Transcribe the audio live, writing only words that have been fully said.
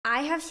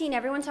I have seen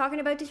everyone talking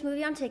about this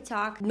movie on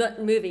TikTok.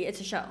 Not movie, it's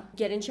a show.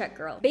 Get in check,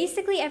 girl.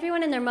 Basically,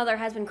 everyone and their mother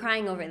has been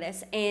crying over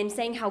this and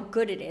saying how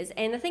good it is.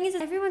 And the thing is,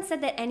 everyone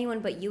said that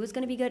Anyone But You was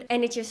gonna be good,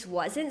 and it just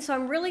wasn't. So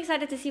I'm really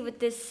excited to see what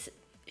this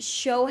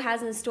show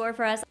has in store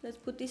for us. Let's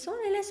put this on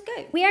and let's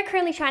go. We are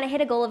currently trying to hit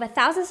a goal of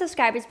 1,000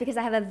 subscribers because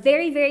I have a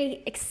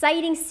very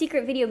exciting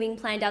secret video being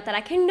planned out that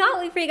I cannot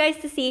wait for you guys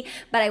to see,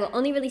 but I will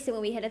only release it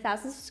when we hit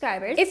 1,000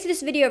 subscribers. If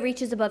this video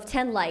reaches above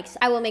 10 likes,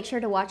 I will make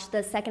sure to watch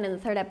the second and the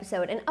third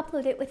episode and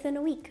upload it within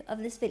a week of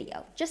this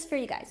video, just for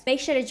you guys.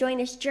 Make sure to join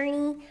this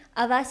journey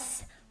of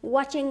us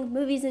watching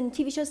movies and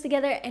TV shows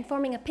together and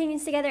forming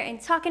opinions together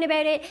and talking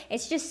about it.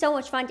 It's just so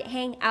much fun to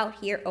hang out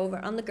here over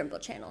on the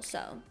Grimble channel.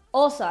 So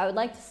also, I would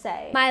like to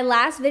say, my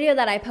last video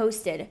that I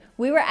posted,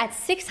 we were at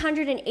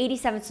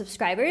 687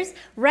 subscribers.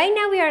 Right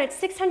now we are at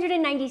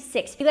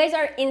 696. You guys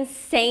are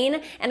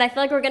insane, and I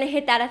feel like we're gonna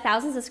hit that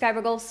 1,000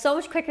 subscriber goal so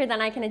much quicker than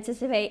I can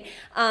anticipate.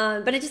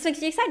 But it just makes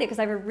me excited because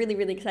I have a really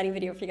exciting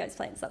video for you guys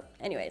planned. So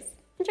anyways,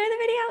 enjoy the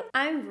video.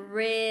 I'm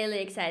really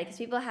excited because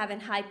people have been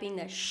hyping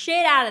the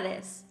shit out of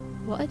this.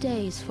 What are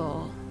days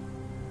for?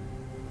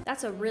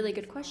 That's a really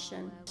good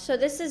question. So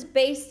this is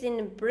based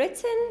in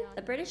Britain,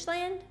 the British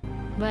land?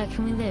 Where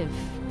can we live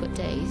but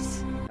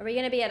days? Are we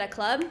gonna be at a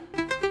club?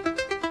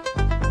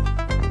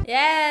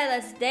 Yeah,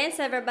 let's dance,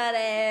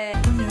 everybody.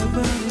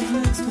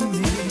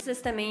 Is this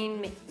the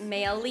main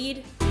male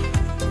lead?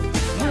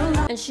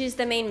 And she's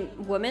the main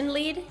woman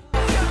lead?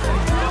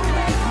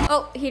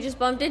 Oh, he just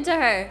bumped into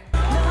her.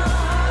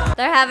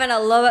 They're having a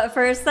love at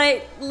first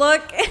sight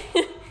look.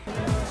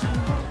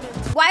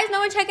 Why is no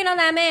one checking on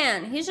that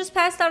man? He's just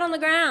passed out on the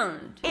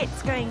ground.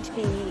 It's going to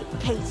be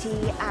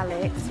Katie,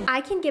 Alex.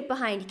 I can get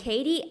behind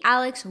Katie,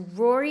 Alex,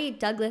 Rory,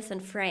 Douglas,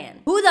 and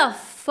Fran. Who the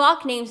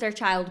fuck names their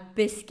child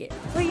Biscuit?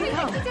 Who you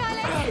know?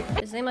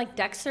 Is his name like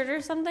Dexter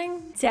or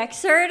something?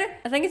 Dexter?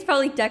 I think it's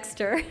probably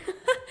Dexter.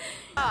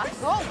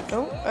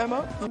 Oh,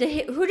 Emma.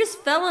 Who just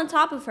fell on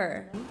top of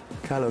her?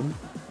 Callum.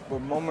 Well,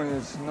 Mama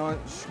is not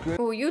good.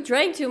 Oh, you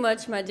drank too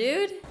much, my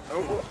dude.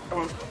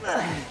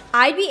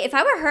 If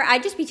I were her,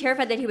 I'd just be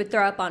terrified that he would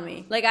throw up on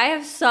me. Like, I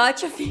have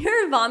such a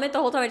fear of vomit the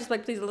whole time. I just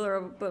like, please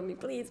throw up on me,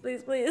 please.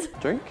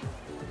 Drink?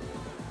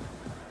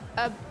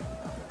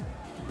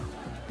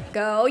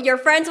 Go, your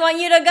friends want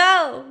you to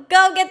go.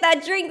 Go get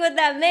that drink with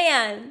that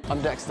man.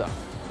 I'm Dexter.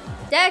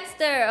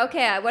 Dexter,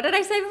 okay, what did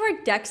I say before?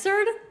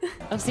 Dexter?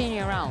 I've seen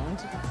you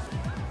around.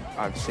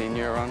 I've seen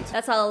you around.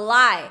 That's a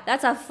lie.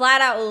 That's a flat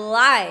out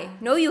lie.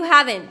 No, you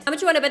haven't. How much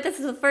you want to bet this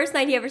is the first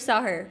night he ever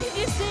saw her? Did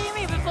you see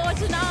me before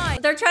tonight?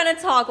 They're trying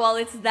to talk while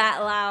it's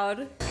that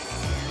loud.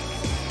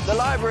 The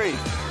library.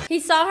 He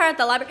saw her at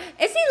the library.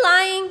 Is he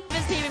lying?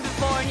 Never seen me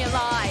before in your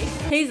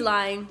life. He's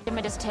lying. Did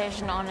my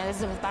dissertation on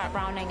Elizabeth Barrett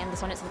Browning and the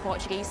Sonnets of the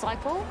Portuguese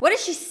cycle. What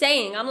is she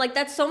saying? I'm like,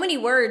 that's so many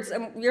words.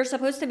 You're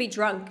supposed to be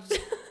drunk.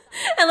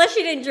 Unless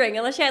she didn't drink.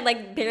 Unless she had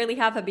like barely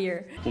half a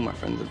beer. All my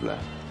friends have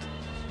left.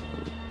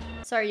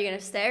 So are you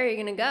gonna stay or are you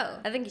gonna go?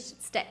 I think you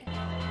should stay.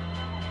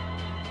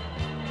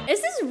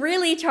 This is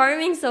really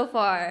charming so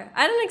far.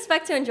 I didn't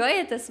expect to enjoy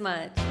it this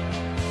much.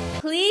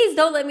 Please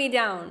don't let me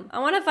down. I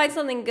wanna find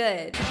something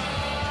good.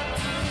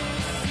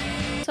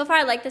 So far,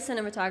 I like the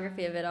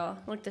cinematography of it all.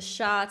 Like the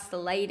shots, the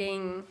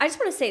lighting. I just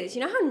want to say this.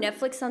 You know how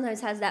Netflix sometimes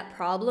has that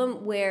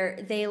problem where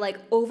they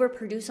like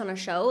overproduce on a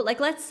show? Like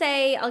let's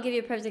say, I'll give you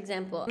a perfect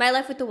example. My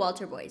Life with the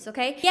Walter Boys,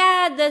 okay?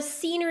 Yeah, the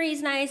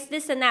scenery's nice,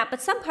 this and that,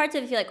 but some parts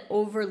of it feel like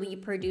overly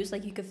produced.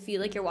 Like you could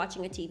feel like you're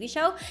watching a TV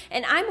show.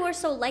 And I more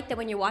so like that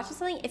when you're watching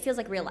something, it feels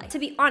like real life. To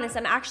be honest,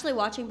 I'm actually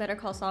watching Better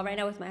Call Saul right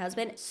now with my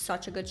husband.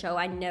 Such a good show.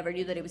 I never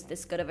knew that it was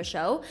this good of a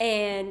show.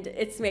 And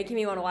it's making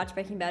me want to watch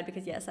Breaking Bad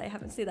because yes, I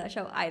haven't seen that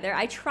show either.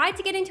 I tried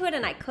to get into it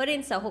and I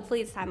couldn't, so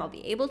hopefully this time I'll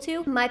be able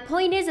to. My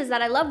point is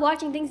that I love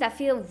watching things that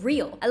feel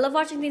real. I love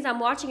watching things I'm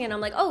watching and I'm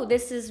like, oh,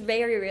 this is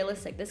very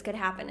realistic. This could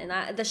happen.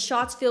 And the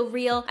shots feel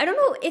real. I don't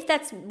know if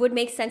that would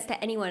make sense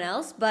to anyone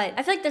else, but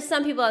I feel like there's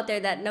some people out there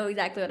that know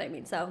exactly what I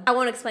mean, so I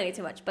won't explain it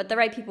too much, but the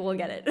right people will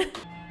get it.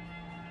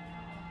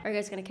 Are you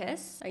guys gonna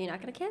kiss? Are you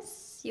not gonna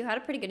kiss? You had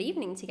a pretty good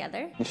evening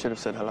together. You should have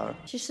said hello.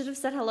 She should have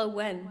said hello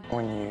when?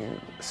 When you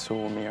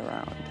saw me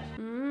around.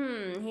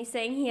 He's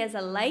saying he has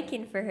a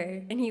liking for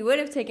her. And he would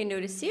have taken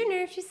notice sooner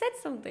if she said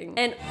something.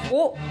 And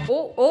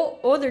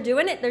they're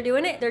doing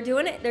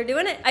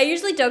it. I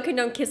usually don't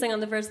condone kissing on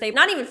the first date.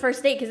 Not even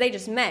first date because they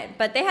just met.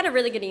 But they had a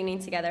really good evening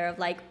together of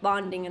like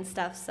bonding and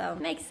stuff. So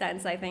makes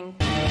sense, I think.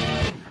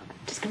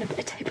 Just gonna put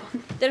a tape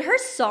on. Did her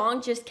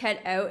song just cut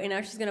out and now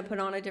she's gonna put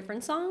on a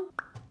different song?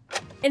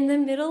 In the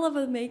middle of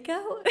a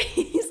makeout?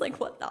 He's like,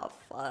 what the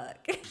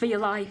fuck? For your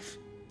life.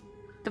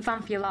 The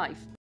fan for your life.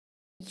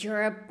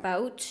 You're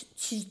about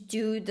to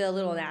do the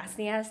little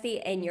nasty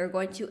and you're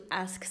going to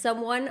ask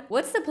someone,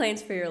 what's the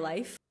plans for your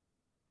life?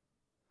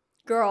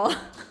 Girl.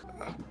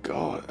 Oh,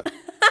 God.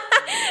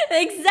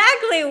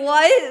 Exactly,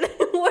 what?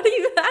 What are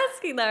you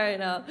asking that right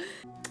now?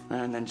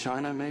 And then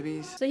China,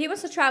 maybe? So he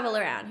wants to travel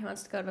around. He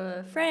wants to go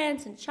to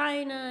France and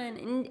China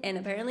and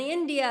apparently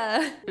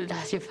India.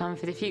 That's your plan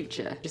for the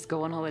future? Just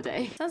go on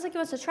holiday? Sounds like he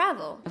wants to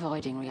travel.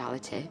 Avoiding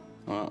reality.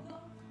 Well,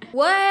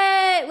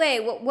 What? Wait,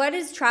 what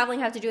does traveling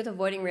have to do with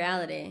avoiding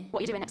reality? What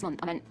are you doing next month?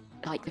 I meant,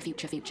 like, the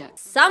future.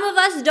 Some of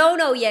us don't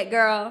know yet,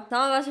 girl.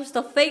 Some of us are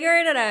still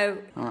figuring it out.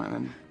 Alright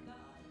then.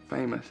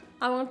 Famous.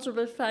 I want to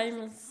be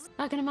famous.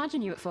 I can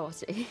imagine you at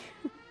 40.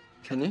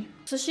 Can you?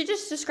 So she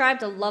just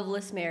described a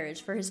loveless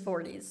marriage for his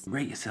 40s.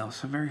 Rate yourself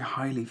so very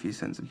highly for your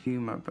sense of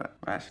humour, but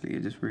actually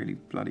you're just really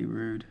bloody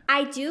rude.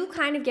 I do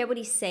kind of get what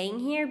he's saying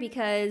here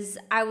because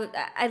I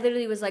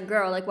literally was like,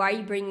 girl, like, why are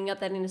you bringing up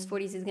that in his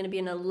 40s he's going to be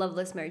in a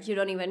loveless marriage? You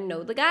don't even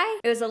know the guy.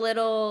 It was a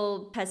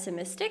little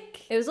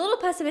pessimistic. It was a little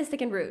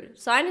pessimistic and rude.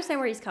 So I understand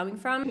where he's coming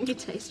from. You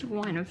taste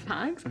wine and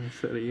fags. And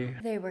so do you.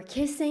 They were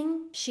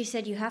kissing. She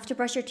said, you have to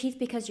brush your teeth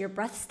because your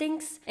breath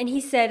stinks. And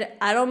he said,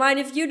 I don't mind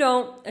if you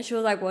don't. And she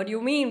was like, what do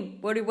you mean?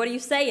 What are you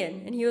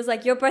saying? And he was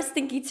like, your breath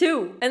stinky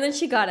too. And then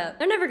she got up.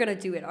 They're never gonna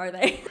do it, are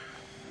they?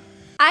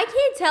 I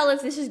can't tell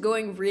if this is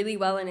going really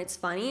well and it's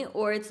funny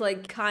or it's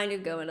like kind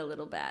of going a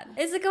little bad.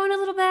 Is it going a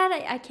little bad?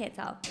 I can't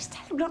tell. Just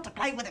tell him not to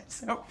play with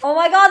himself. Oh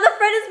my god, the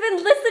friend has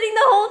been listening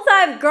the whole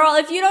time. Girl,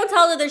 if you don't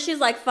tell her that she's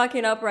like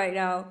fucking up right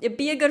now,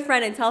 be a good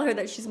friend and tell her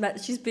that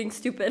she's being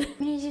stupid.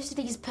 I mean, he's used to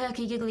these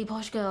perky, giggly,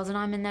 posh girls, and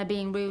I'm in there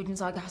being rude and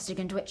sarcastic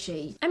and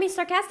twitchy. I mean,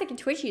 sarcastic and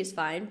twitchy is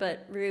fine,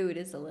 but rude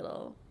is a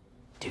little...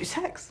 Do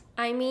sex.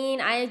 I mean,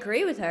 I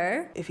agree with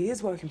her. If he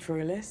is working for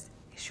a list,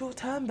 it's your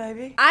turn,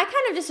 baby. I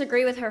kind of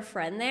disagree with her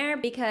friend there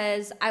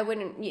because I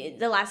wouldn't,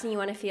 the last thing you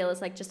want to feel is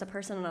like just a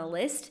person on a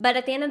list. But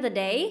at the end of the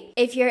day,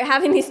 if you're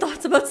having these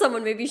thoughts about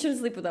someone, maybe you shouldn't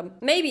sleep with them.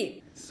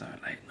 Maybe. It's so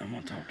late, no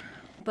more talking.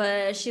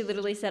 But she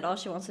literally said all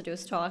she wants to do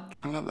is talk.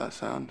 I love that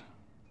sound.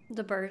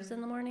 The birds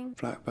in the morning.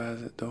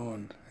 Blackbirds at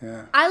dawn,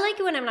 yeah. I like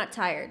it when I'm not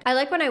tired. I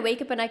like when I wake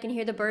up and I can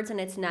hear the birds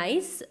and it's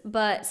nice.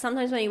 But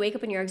sometimes when you wake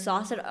up and you're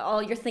exhausted,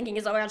 all you're thinking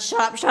is, oh my god,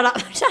 shut up, shut up,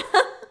 shut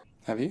up.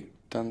 Have you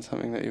done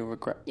something that you'll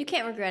regret? You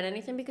can't regret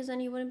anything because then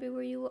you wouldn't be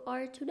where you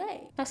are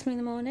today. That's me in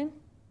the morning.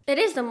 It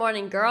is the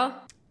morning, girl.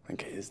 I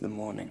think it is the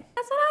morning.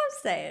 That's what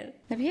I'm saying.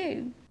 Have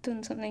you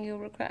done something you'll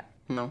regret?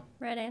 No.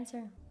 Right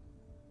answer.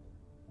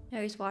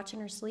 Now he's watching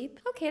her sleep.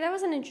 Okay, that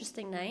was an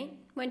interesting night.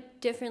 Went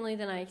differently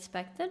than I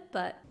expected,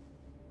 but...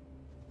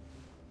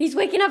 He's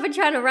waking up and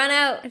trying to run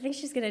out. I think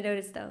she's gonna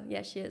notice though.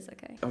 Yeah, she is,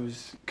 okay. I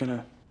was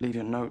gonna leave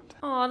a note.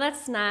 Oh,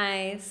 that's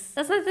nice.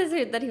 That's nice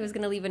that he was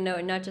gonna leave a note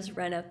and not just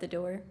run out the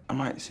door. I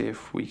might see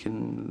if we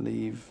can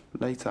leave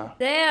later.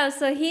 Yeah,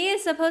 so he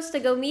is supposed to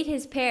go meet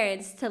his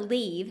parents to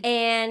leave.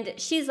 And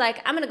she's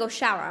like, I'm gonna go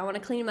shower. I wanna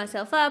clean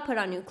myself up, put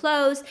on new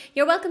clothes.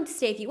 You're welcome to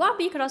stay if you want,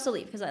 but you could also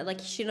leave. Because like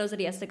she knows that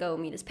he has to go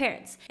meet his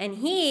parents. And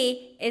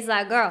he is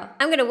like, girl,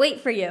 I'm gonna wait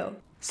for you.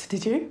 So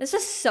did you? It's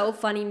just so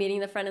funny meeting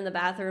the friend in the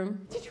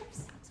bathroom. Did you have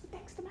sex with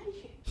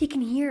exclamation? He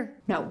can hear.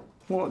 No.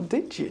 What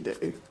did you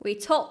do? We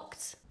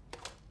talked.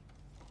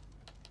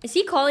 Is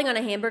he calling on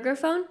a hamburger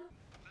phone?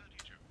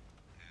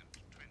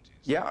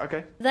 Yeah,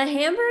 okay. The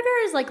hamburger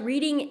is like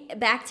reading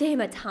back to him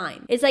a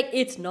time. It's like,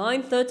 it's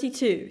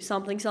 9:32,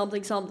 something,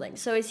 something, something.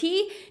 So is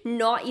he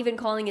not even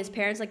calling his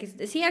parents? Like,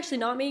 is he actually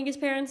not meeting his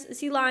parents? Is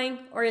he lying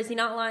or is he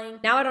not lying?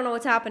 Now I don't know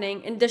what's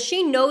happening. And does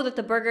she know that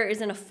the burger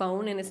isn't a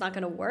phone and it's not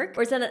gonna work?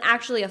 Or is that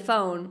actually a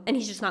phone and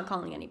he's just not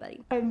calling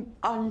anybody?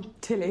 I'm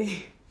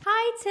Tilly.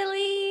 Hi,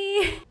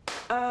 Tilly.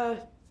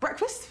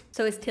 Breakfast?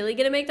 So is Tilly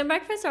gonna make them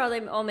breakfast or are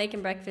they all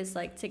making breakfast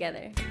like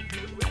together?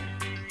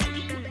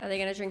 Are they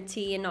gonna drink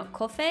tea and not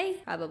coffee?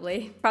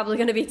 Probably. Probably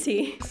gonna be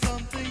tea. That's such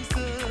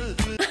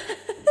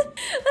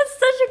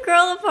a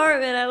girl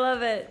apartment. I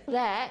love it.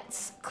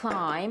 Let's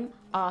climb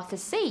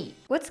Arthur's seat.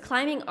 What's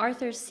climbing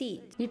Arthur's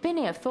seat? You've been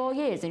here 4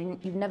 years and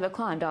you've never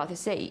climbed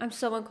Arthur's seat. I'm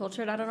so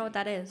uncultured. I don't know what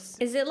that is.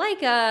 Is it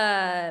like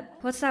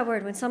what's that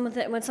word? When someone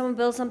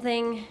builds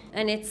something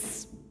and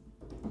it's...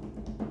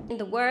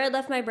 The word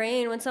left my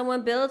brain. When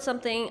someone builds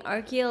something,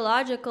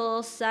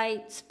 archaeological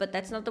sites, but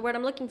that's not the word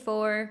I'm looking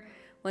for.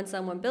 When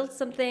someone builds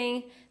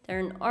something, they're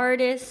an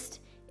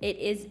artist. It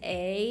is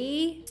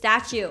a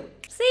statue.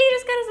 See, you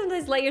just gotta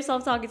sometimes let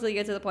yourself talk until you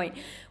get to the point.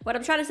 What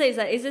I'm trying to say is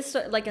that, is this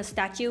like a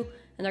statue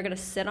and they're gonna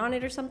sit on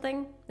it or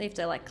something? They have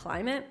to like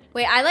climb it?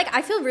 Wait,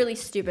 I feel really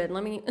stupid.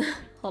 Let me,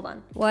 hold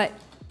on. What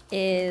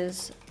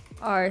is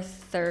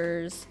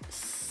Arthur's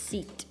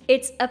Seat?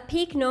 It's a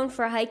peak known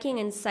for hiking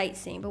and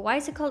sightseeing, but why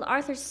is it called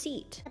Arthur's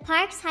Seat? The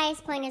park's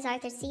highest point is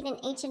Arthur's Seat, an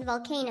ancient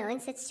volcano,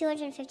 and sits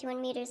 251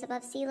 meters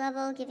above sea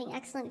level, giving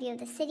excellent view of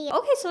the city.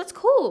 Okay, so that's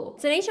cool.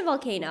 It's an ancient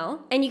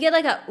volcano, and you get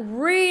like a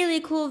really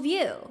cool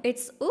view.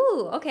 It's,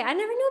 ooh, okay, I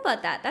never knew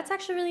about that. That's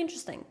actually really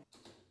interesting.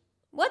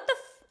 What the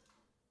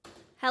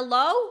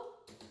hello?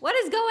 What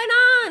is going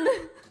on?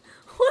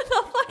 What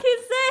the fuck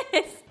is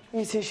this?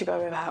 You two should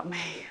go without me.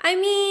 I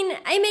mean,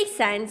 it makes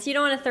sense. You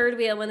don't want a third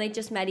wheel when they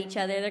just met each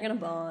other. They're gonna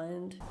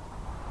bond.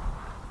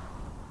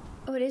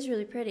 Oh, it is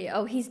really pretty.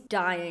 Oh, he's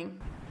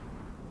dying.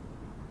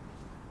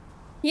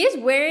 He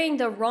is wearing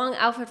the wrong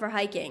outfit for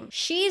hiking.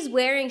 She's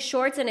wearing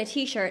shorts and a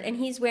t-shirt, and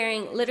he's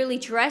wearing literally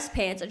dress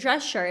pants, a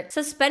dress shirt,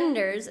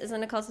 suspenders,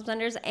 isn't it called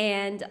suspenders,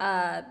 and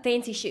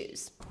fancy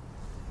shoes.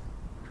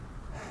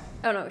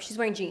 Oh no, she's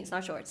wearing jeans,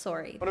 not shorts,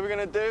 sorry. What are we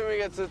gonna do when we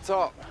get to the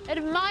top?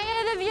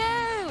 Admire the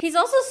view! He's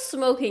also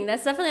smoking.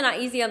 That's definitely not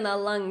easy on the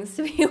lungs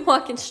to be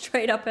walking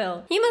straight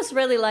uphill. He must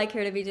really like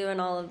her to be doing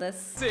all of this.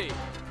 See.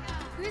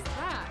 Who's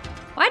that?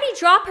 Why'd he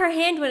drop her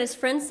hand when his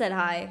friend said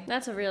hi?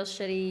 That's a real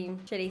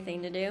shitty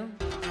thing to do.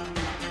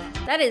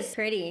 That is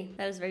pretty.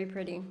 That is very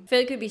pretty. I feel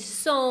like it could be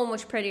so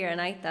much prettier at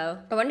night though.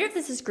 I wonder if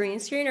this is green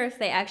screen or if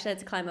they actually had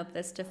to climb up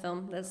this to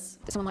film this.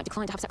 Someone might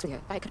decline to have sex with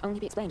you, but it can only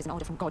be explained as an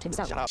order from God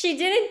himself. She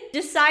didn't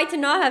decide to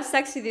not have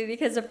sex with you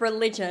because of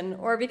religion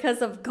or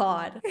because of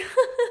God.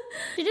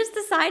 She just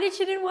decided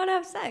she didn't want to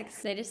have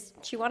sex.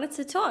 She wanted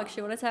to talk.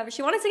 She wanted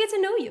to get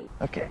to know you.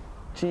 Okay.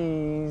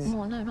 Cheese.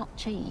 Oh, no, not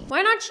cheese.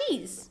 Why not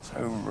cheese? So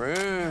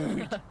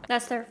rude.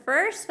 That's their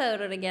first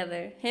photo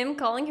together. Him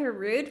calling her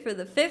rude for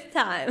the 5th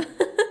time.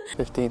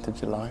 15th of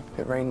July. If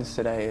it rains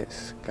today,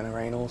 it's gonna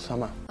rain all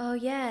summer. Oh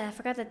yeah, I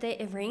forgot that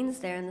it rains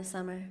there in the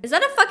summer. Is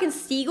that a fucking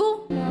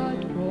seagull?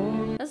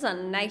 That's a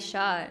nice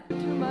shot. Too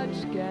much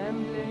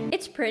gambling.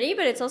 It's pretty,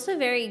 but it's also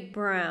very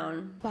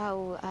brown.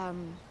 Well,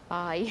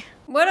 bye.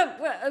 What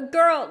a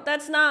girl,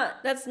 that's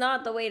not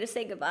the way to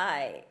say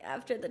goodbye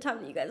after the time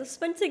that you guys have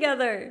spent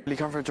together. Will you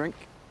come for a drink?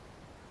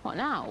 What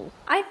now?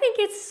 I think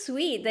it's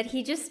sweet that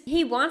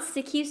he wants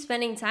to keep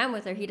spending time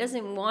with her. He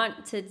doesn't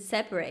want to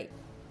separate.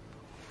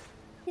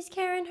 He's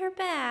carrying her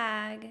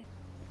bag.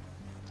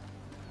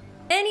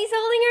 And he's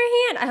holding her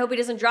hand. I hope he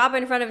doesn't drop her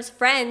in front of his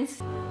friends.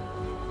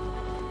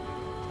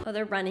 Oh,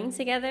 they're running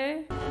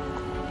together.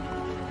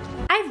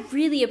 I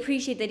really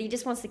appreciate that he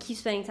just wants to keep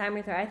spending time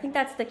with her. I think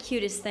that's the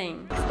cutest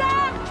thing.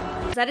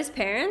 Stop! Is that his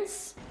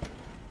parents?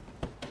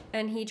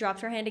 And he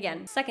dropped her hand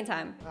again. Second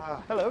time.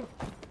 Hello.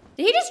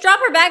 Did he just drop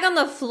her bag on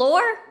the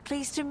floor?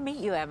 Pleased to meet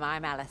you, Emma.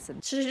 I'm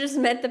Alison. She just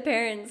met the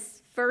parents.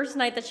 First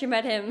night that she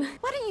met him.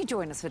 Why don't you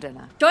join us for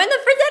dinner? Join them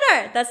for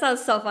dinner! That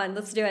sounds so fun.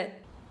 Let's do it.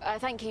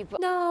 Thank you,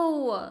 but...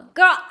 No.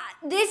 Girl,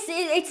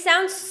 it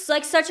sounds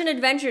like such an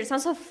adventure. It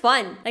sounds so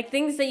fun. Like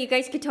things that you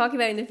guys could talk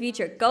about in the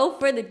future. Go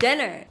for the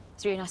dinner.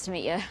 It's really nice to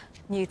meet you.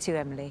 You too,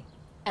 Emily.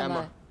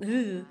 Emma.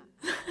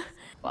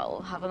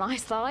 Well, have a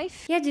nice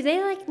life. Yeah, do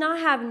they like not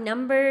have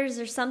numbers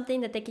or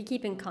something that they could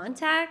keep in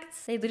contact?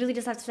 They literally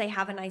just have to say,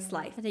 have a nice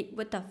life.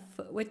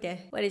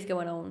 What is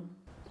going on?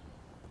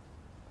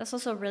 That's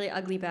also a really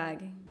ugly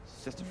bag.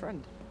 It's just a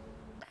friend.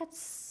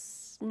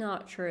 That's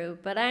not true,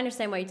 but I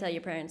understand why you tell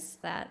your parents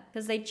that.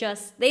 Because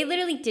they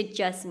literally did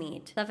just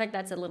meet. I think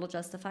that's a little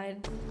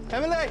justified.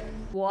 Emily!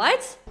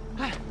 What?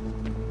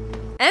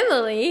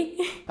 Emily?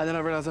 And then I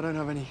realised I don't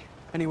have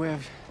any way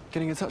of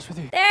getting in touch with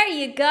you. There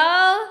you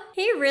go.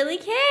 He really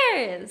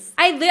cares.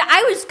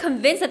 I was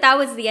convinced that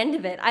was the end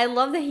of it. I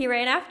love that he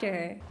ran after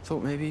her.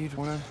 Thought maybe you'd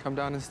want to come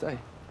down and stay.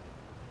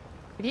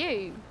 With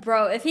you?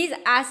 Bro, if he's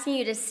asking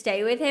you to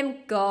stay with him,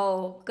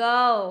 go.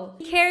 Go.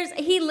 He cares.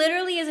 He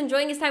literally is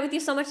enjoying his time with you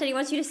so much that he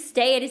wants you to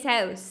stay at his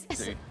house.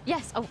 Yes.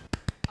 Yes. Oh.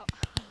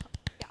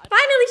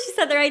 Finally, she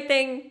said the right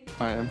thing.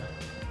 I am.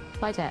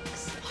 Bye,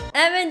 Dex.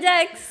 Em and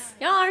Dex.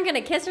 Y'all aren't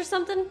gonna kiss or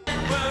something?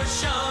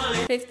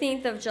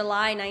 15th of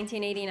July,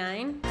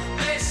 1989.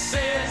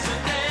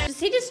 Does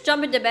he just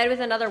jump into bed with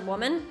another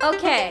woman?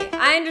 Okay,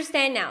 I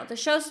understand now. The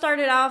show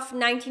started off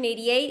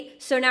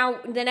 1988, so now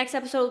the next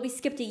episode will be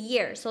skipped a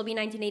year, so it'll be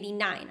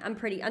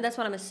 1989. That's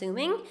what I'm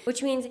assuming,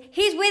 which means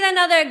he's with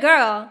another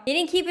girl. He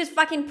didn't keep his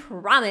fucking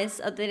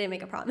promise. Oh, they didn't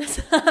make a promise.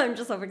 I'm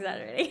just over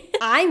exaggerating.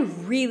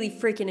 I'm really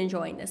freaking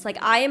enjoying this.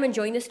 Like, I am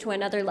enjoying this to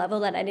another level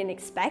that I didn't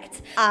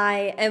expect.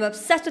 I am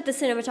obsessed with the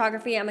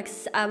cinematography.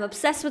 I'm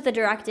obsessed with the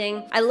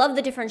directing. I love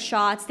the different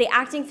shots. The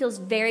acting feels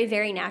very,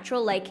 very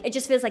natural. Like, it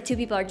just feels like two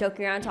people are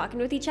joking around talking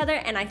with each other,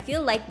 and I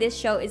feel like this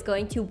show is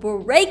going to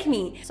break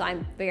me. So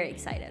I'm very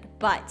excited.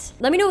 But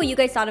let me know what you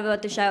guys thought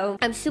about the show.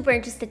 I'm super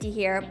interested to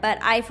hear, but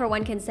I for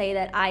one can say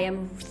that I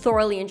am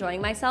thoroughly enjoying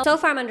myself. So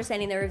far I'm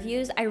understanding the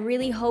reviews. I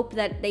really hope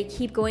that they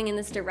keep going in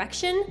this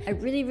direction. I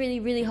really, really,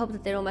 really hope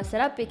that they don't mess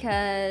it up,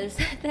 because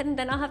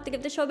then I'll have to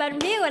give the show a bad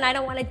review, and I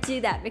don't want to do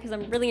that because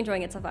I'm really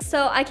enjoying it so far.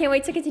 So I can't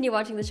wait to continue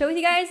watching the show with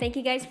you guys. Thank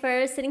you guys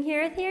for sitting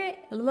here with me.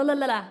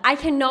 I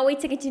cannot wait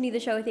to continue the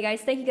show with you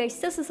guys. Thank you guys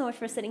so much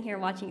for sitting here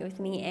and watching it with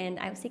me, and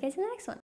I will see you guys in the next one.